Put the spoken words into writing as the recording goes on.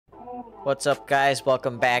What's up, guys?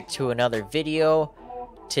 Welcome back to another video.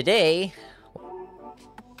 Today,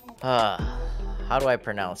 how do I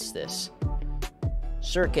pronounce this?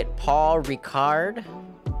 Circuit Paul Ricard,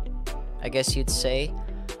 I guess you'd say.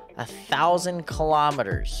 1,000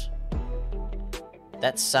 kilometers.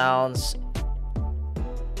 That sounds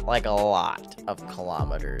like a lot of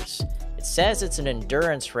kilometers. It says it's an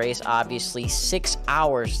endurance race, obviously 6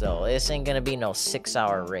 hours though. This ain't gonna be no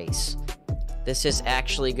 6-hour race. This is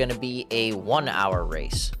actually gonna be a 1-hour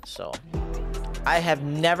race. So, I have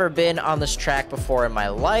never been on this track before in my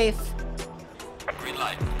life. Green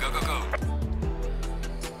light, go, go, go.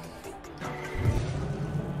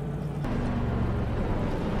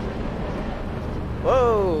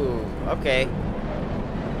 Whoa, okay.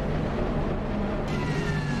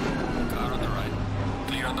 Car on the right,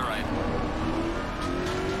 clear on the right.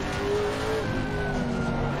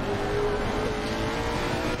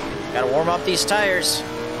 Gotta warm up these tires.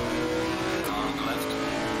 Car on the left.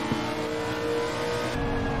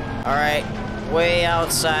 Alright, way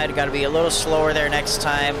outside. Gotta be a little slower there next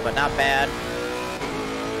time, but not bad.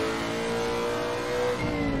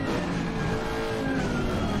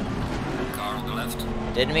 Car on the left.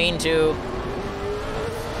 Didn't mean to.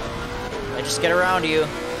 I just get around you.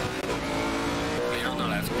 Clear on the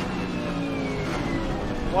left.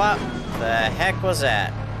 What the heck was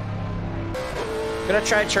that? Gonna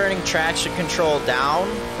try turning traction control down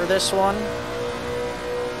for this one.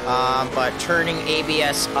 But turning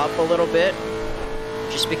ABS up a little bit.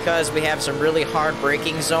 Just because we have some really hard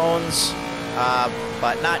braking zones.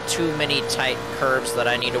 But not too many tight curves that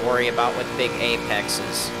I need to worry about with big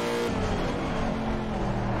apexes.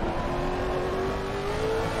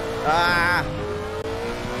 Ah!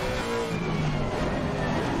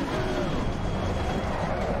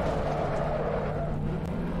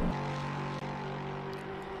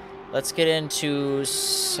 Let's get into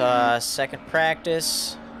second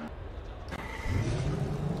practice.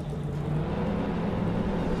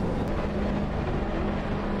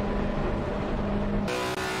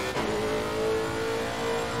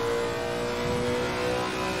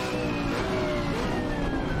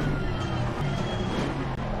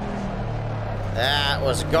 That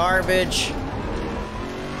was garbage.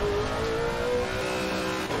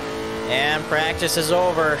 And practice is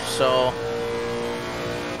over, so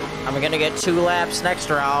I'm gonna get 2 laps next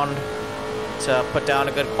round to put down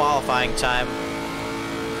a good qualifying time.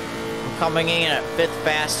 I'm coming in at 5th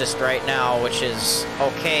fastest right now, which is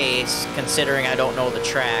okay, considering I don't know the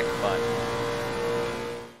track, but...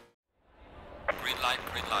 Green light,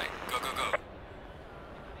 go, go, go.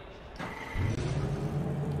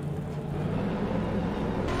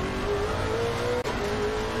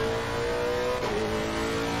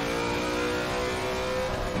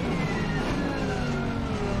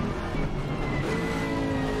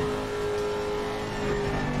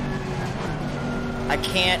 I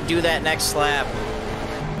can't do that next lap.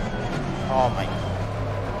 Oh my...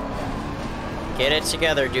 Get it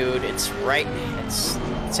together, dude. It's right...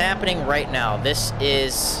 It's happening right now. This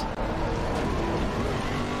is...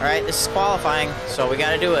 Alright, this is qualifying, so we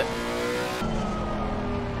gotta do it.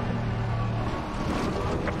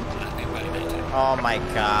 Oh my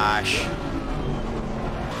gosh.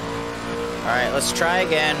 Alright, let's try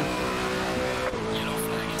again. Yellow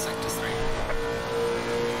flag in sector 3.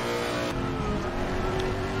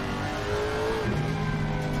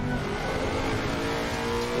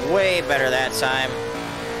 Way better that time.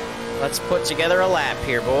 Let's put together a lap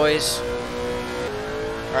here, boys.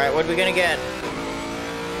 Alright, what are we gonna get?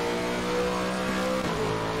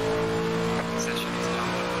 Session is now.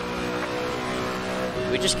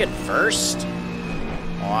 Did we just get first?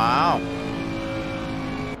 Wow.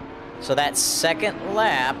 So that second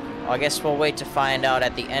lap, I guess we'll wait to find out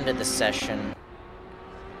at the end of the session.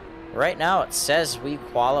 Right now it says we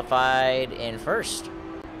qualified in first.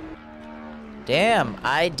 Damn,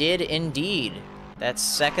 I did indeed. That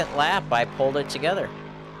second lap, I pulled it together.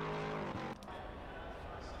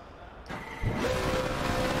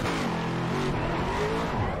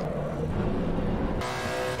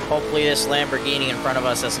 Hopefully this Lamborghini in front of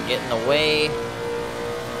us doesn't get in the way.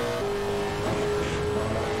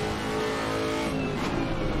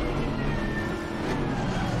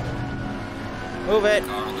 Move it.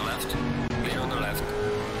 Car on the left, clear on the left.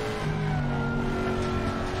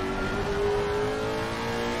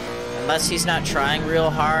 Unless he's not trying real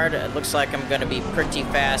hard, it looks like I'm gonna be pretty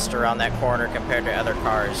fast around that corner compared to other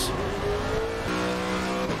cars.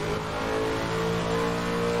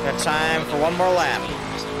 Got time for one more lap.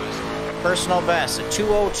 Personal best, a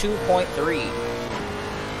 2:02.3.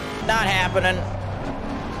 Not happening.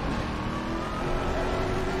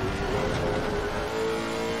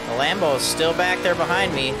 The Lambo's still back there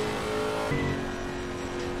behind me.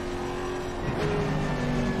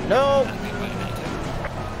 No!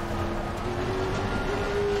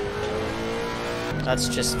 Let's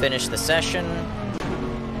just finish the session.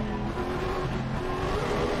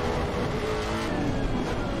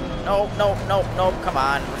 Nope, nope, nope, nope. Come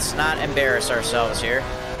on. Let's not embarrass ourselves here.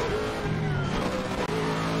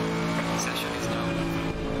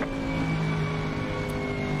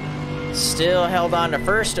 Still held on to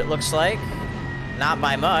first, it looks like. Not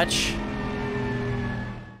by much.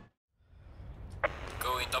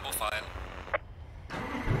 Going double file.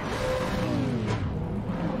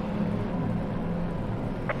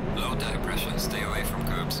 Low tire pressure, stay away from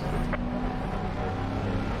curbs.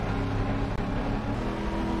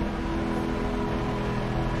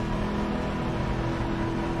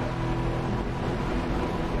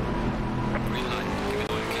 Green light, give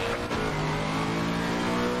it all you can.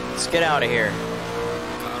 Let's get out of here.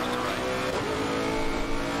 Car on the right.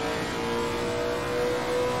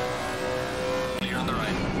 Clear on the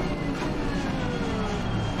right.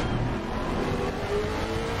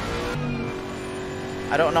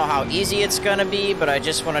 I don't know how easy it's gonna be, but I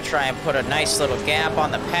just want to try and put a nice little gap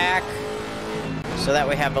on the pack so that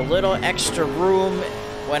we have a little extra room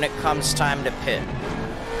when it comes time to pit.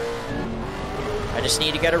 I just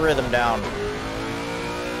need to get a rhythm down.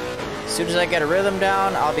 As soon as I get a rhythm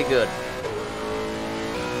down, I'll be good.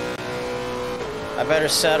 I better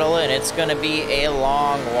settle in. It's gonna be a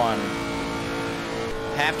long one.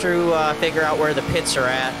 Have to figure out where the pits are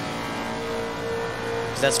at,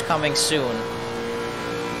 'cause that's coming soon.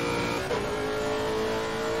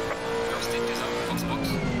 Your stint is out, box box.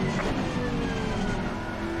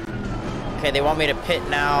 Okay, they want me to pit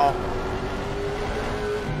now.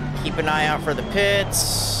 Keep an eye out for the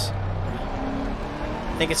pits.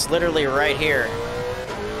 I think it's literally right here.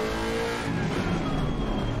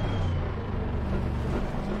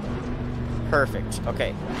 Perfect.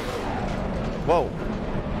 Okay. Whoa.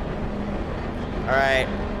 Alright.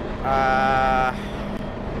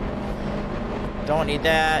 Don't need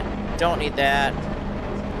that. Don't need that.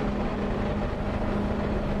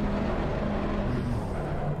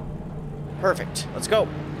 Perfect. Let's go.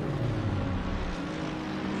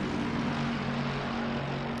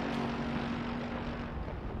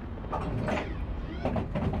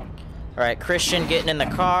 Alright, Christian getting in the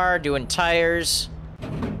car, doing tires.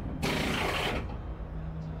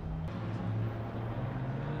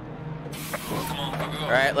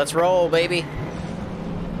 Alright, let's roll, baby.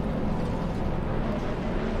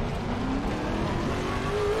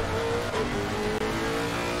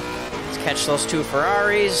 Let's catch those two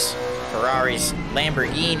Ferraris.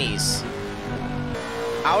 Lamborghinis.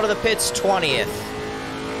 Out of the pits, 20th.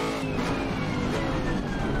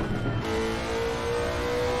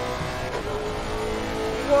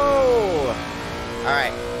 Whoa!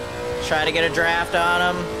 Alright. Try to get a draft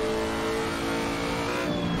on him.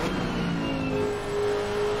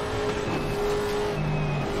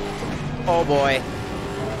 Oh boy.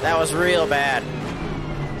 That was real bad.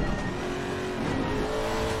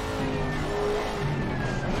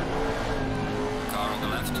 Car on the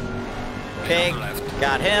left. Okay,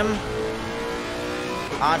 got him.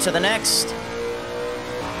 On to the next.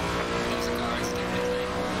 There's a car is definitely.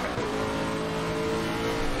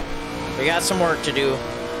 We got some work to do.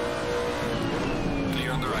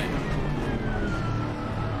 Clear on the right.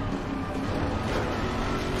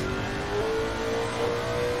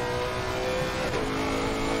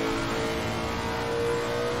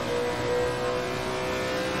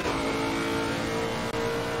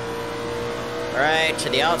 Alright, to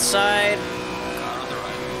the outside. Car on the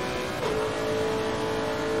right.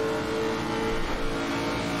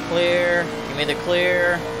 Clear. Give me the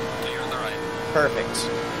clear. Clear on the right. Perfect.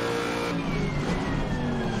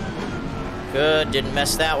 Good. Didn't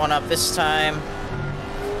mess that one up this time.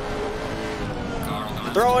 Car on the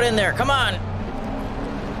left. Throw it in there. Come on.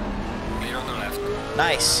 Clear on the left.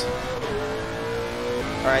 Nice.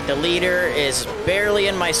 Alright, the leader is barely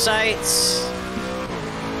in my sights.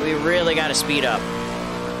 We really got to speed up.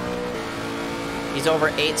 He's over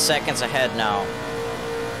 8 seconds ahead now.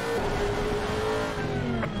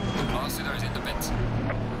 Last leader is in the pits.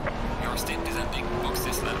 Your stint is ending. Box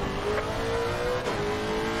this lap.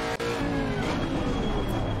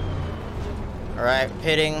 Alright,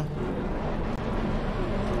 pitting.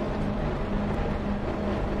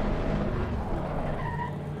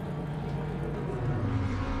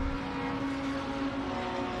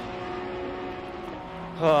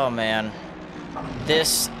 Oh man.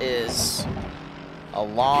 This is a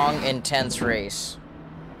long, intense race.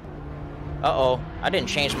 Uh-oh, I didn't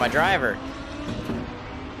change my driver.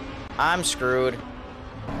 I'm screwed.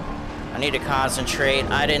 I need to concentrate.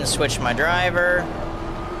 I didn't switch my driver.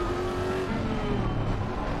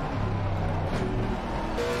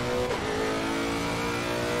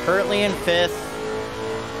 Currently in 5th.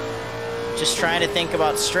 Just trying to think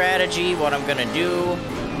about strategy, what I'm gonna do.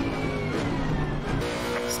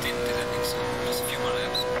 Stint is ending soon. Just a few more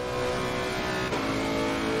laps.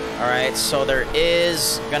 Alright, so there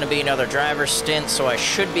is gonna be another driver stint, so I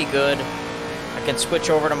should be good. I can switch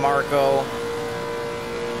over to Marco.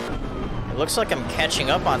 It looks like I'm catching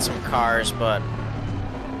up on some cars, but...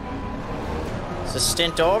 Is the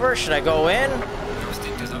stint over? Should I go in? Your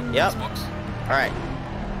stint is up. Yep. Box. Alright.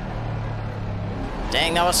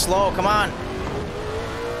 Dang, that was slow. Come on.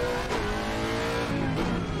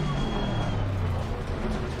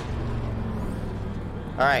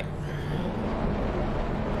 Alright.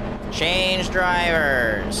 Change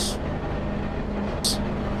drivers.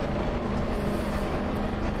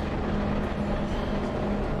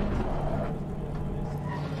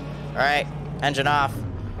 Alright, engine off.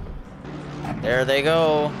 There they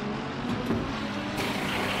go.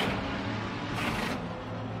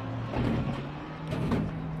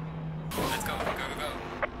 Let's go, go, go, go.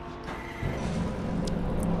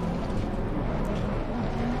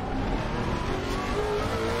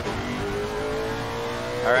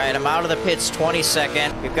 Alright, I'm out of the pits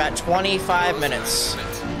 22nd. We've got 25 minutes.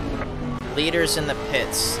 Leaders in the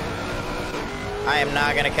pits. I am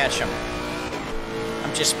not gonna catch them.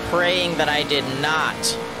 I'm just praying that I did not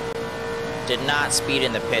speed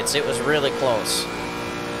in the pits. It was really close.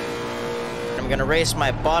 I'm gonna race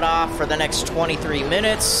my butt off for the next 23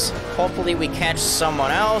 minutes. Hopefully we catch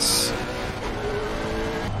someone else.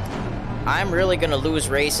 I'm really gonna lose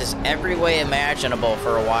races every way imaginable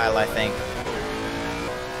for a while, I think.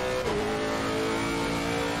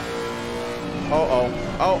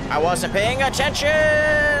 Oh, I wasn't paying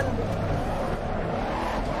attention!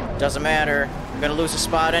 Doesn't matter. I'm gonna lose a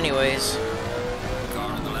spot anyways.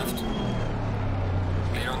 Car on the left.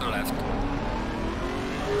 Clear on the left.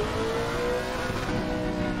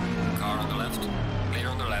 Car on the left. Clear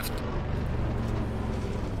on the left.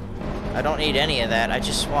 I don't need any of that. I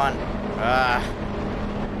just want... I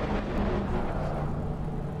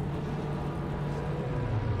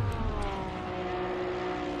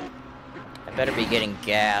better be getting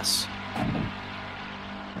gas.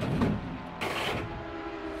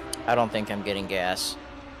 I don't think I'm getting gas.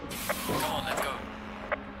 Come on, let's go.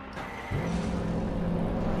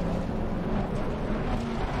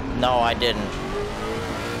 No, I didn't.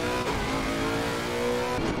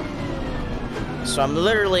 So I'm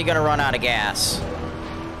literally gonna run out of gas.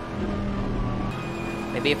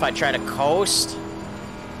 Maybe if I try to coast?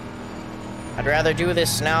 I'd rather do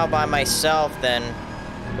this now by myself than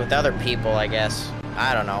with other people, I guess.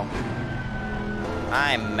 I don't know.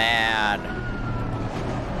 I'm mad.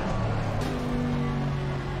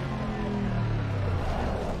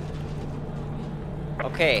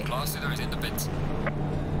 Okay. Class leader is in the pits.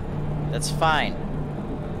 That's fine.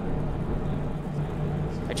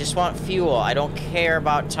 I just want fuel. I don't care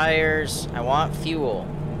about tires. I want fuel.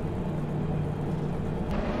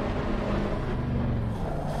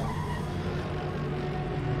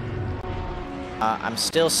 I'm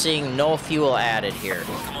still seeing no fuel added here.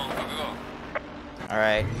 Come on, go, go, go.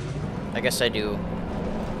 Alright. I guess I do.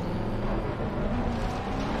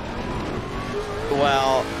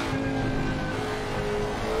 Well...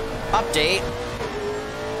 Update.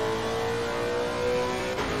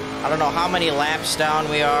 I don't know how many laps down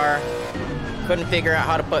we are. Couldn't figure out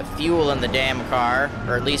how to put fuel in the damn car,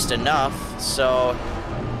 or at least enough, so...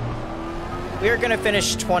 We're gonna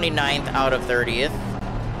finish 29th out of 30th.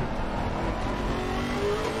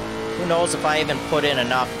 Who knows if I even put in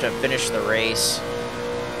enough to finish the race.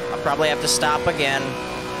 I'll probably have to stop again.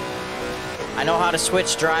 I know how to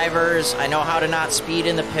switch drivers. I know how to not speed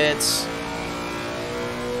in the pits.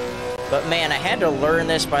 But man, I had to learn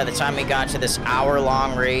this by the time we got to this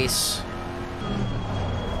hour-long race.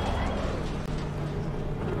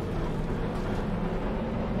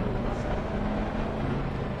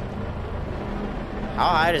 How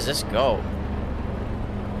high does this go?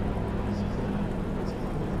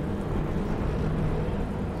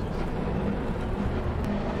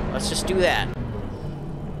 Let's just do that.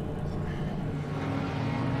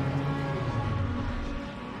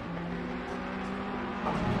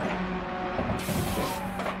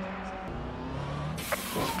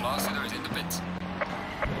 Class leader is in the pits.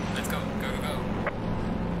 Let's go, go, go, go.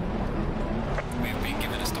 We've been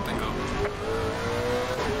given a stop and go.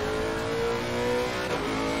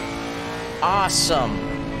 Awesome.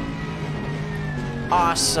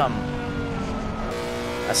 Awesome.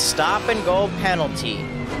 A stop and go penalty.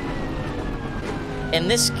 in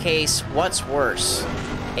this case, what's worse?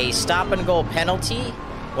 A stop and go penalty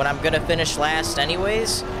when I'm gonna finish last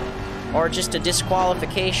anyways? Or just a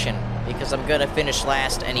disqualification because I'm gonna finish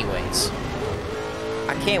last anyways?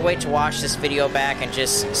 I can't wait to watch this video back and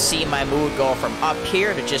just see my mood go from up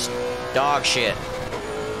here to just dog shit.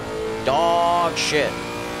 Dog shit.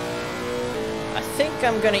 I think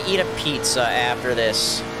I'm gonna eat a pizza after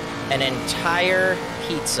this. An entire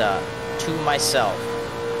pizza to myself.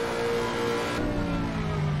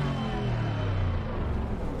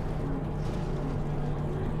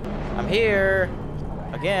 I'm here.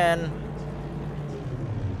 Again.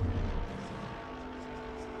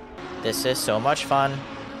 This is so much fun.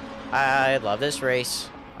 I love this race.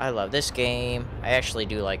 I love this game. I actually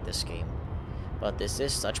do like this game. But this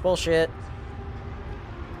is such bullshit.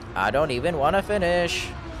 I don't even want to finish.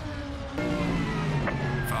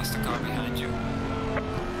 Faster car behind you.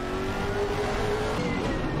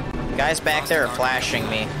 Guys back there are flashing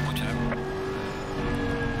me.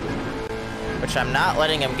 Which I'm not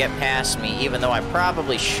letting them get past me, even though I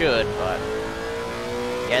probably should, but...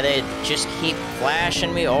 yeah, they just keep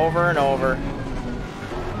flashing me over and over.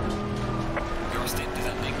 Your stint is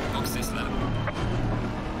ending. Box this lap.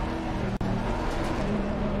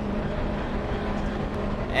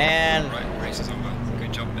 And... right, race is over.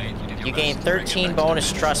 Good job, mate. You did your you best gain to bring it 13 back to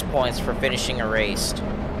bonus the trust points for finishing a race.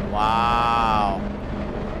 Wow.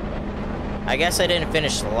 I guess I didn't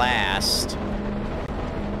finish last.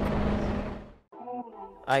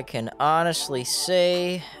 I can honestly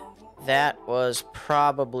say that was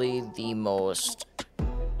probably the most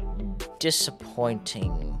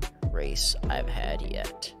disappointing race I've had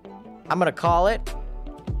yet. I'm gonna call it.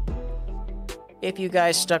 If you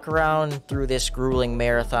guys stuck around through this grueling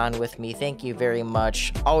marathon with me, thank you very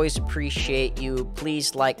much. Always appreciate you.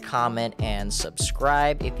 Please like, comment, and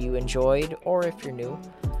subscribe if you enjoyed or if you're new.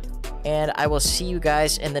 And I will see you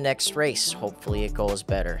guys in the next race. Hopefully it goes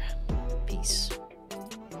better. Peace.